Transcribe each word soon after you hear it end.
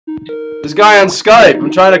This guy on Skype.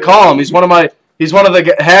 I'm trying to call him. He's one of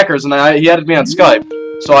the hackers, and he added me on Skype,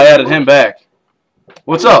 so I added him back.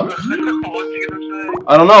 What's up? What's he gonna say?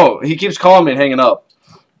 I don't know. He keeps calling me and hanging up.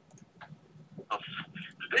 Are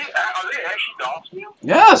they actually doxing you?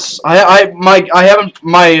 Yes, I haven't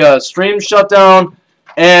my stream shut down,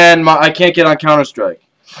 and I can't get on Counter-Strike.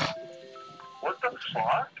 What the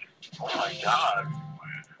fuck? Oh my god.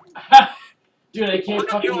 Dude, I can't What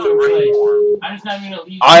the fucking hell play. are you for? I'm just not even gonna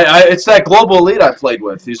leave. It's that global elite I played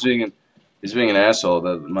with. He's being an asshole.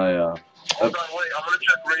 That my Hold on, wait. I'm gonna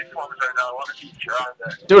check raid forms right now. I want to see if you're on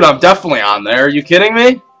there. dude, I'm definitely on there. Are you kidding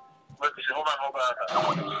me? Let's see. Hold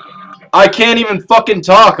on. I can't even fucking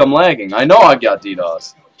talk. I'm lagging. I know I got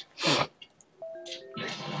DDoS. I'm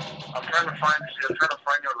trying to find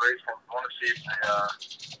your raid forms. I want to see if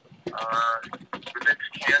they predicts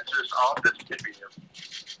cancers off this video.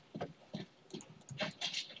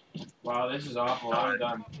 Wow, this is awful. I'm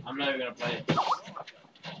done. I'm not even gonna play it.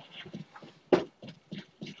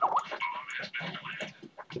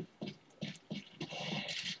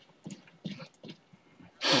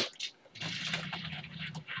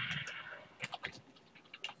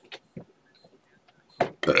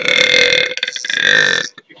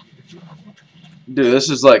 Dude, this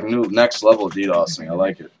is like next level DDoSing. I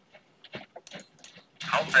like it.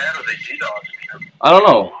 How bad are they DDoSing? I don't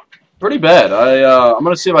know. Pretty bad. I'm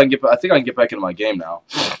gonna see if I can get. I think I can get back into my game now.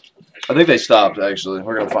 I think they stopped. Actually,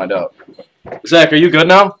 we're gonna find out. Zach, are you good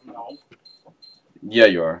now? No. Yeah,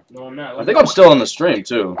 you are. No, I'm not. I think I'm still in the stream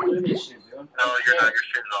too. No, you're not. Your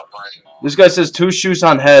stream's offline. This guy says 2 shoes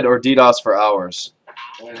on head or DDoS for hours.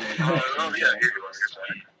 Oh, yeah, here you are.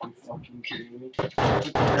 You fucking kidding me?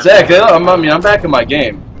 Zach, I'm back in my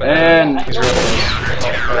game, and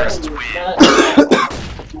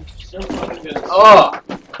oh,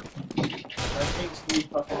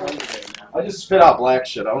 I just spit out black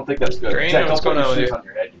shit. I don't think that's good. Green, Zach, what's don't going put on your with shoes on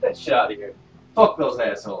your head. Get that shit out of here. Fuck those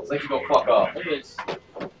assholes. They can go fuck off. Look at this.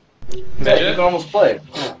 Zach, you can almost play.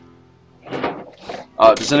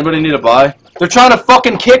 Does anybody need a buy? They're trying to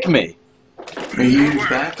fucking kick me. Are you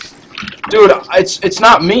back? Dude, it's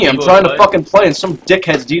not me. I'm trying to fucking play and some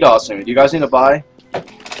dickhead's DDoSing me. Do you guys need a buy?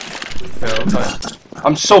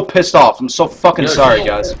 I'm so pissed off. I'm so fucking sorry,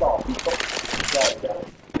 guys. Why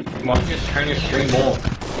don't you just turn your stream on?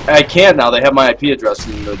 I can't now. They have my IP address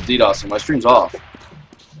and the DDoSing. My stream's off.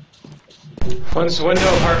 One's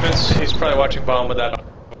window apartments. He's probably watching bomb with that.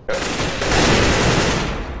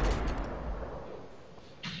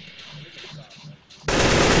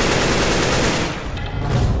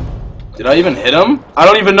 Did I even hit him? I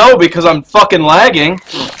don't even know because I'm fucking lagging.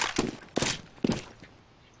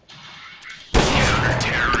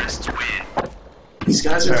 These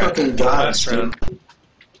guys are fucking gods, dude.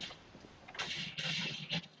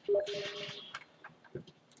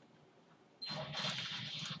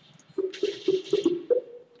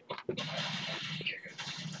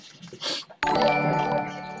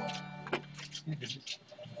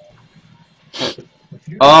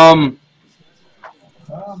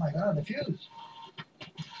 Oh my god, the fuse.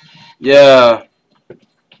 Yeah.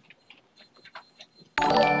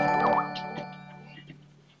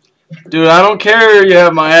 Dude, I don't care you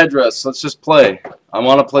have my address. Let's just play. I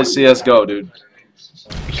want to play CSGO, dude.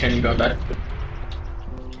 Can you go back?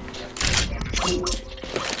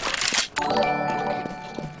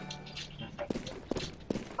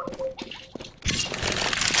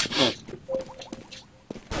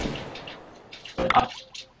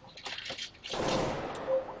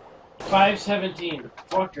 $517.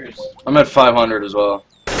 Fuckers. I'm at 500 as well.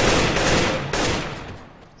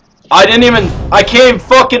 I can't even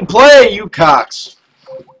fucking play, you cocks.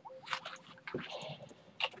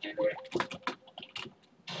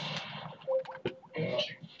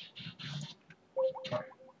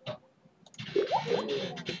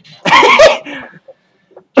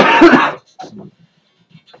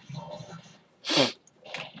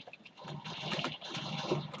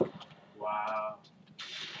 Wow.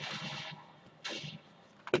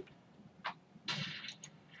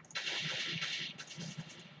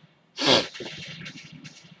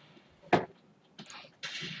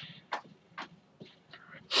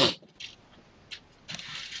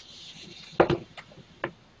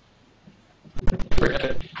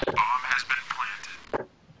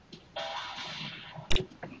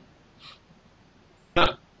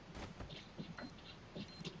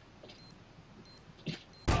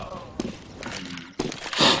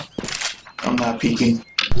 I'm not peeking.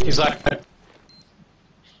 He's like.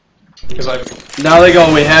 Now they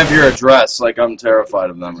go, we have your address, like I'm terrified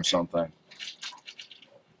of them or something.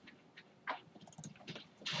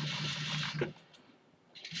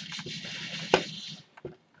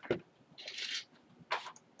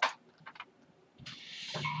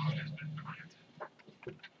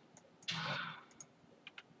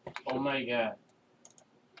 Oh my god.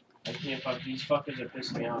 I can't fuck. These fuckers are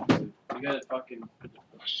pissing me off, dude. You gotta fucking.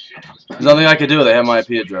 There's nothing I can do. They have my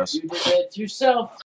IP address. You did it yourself.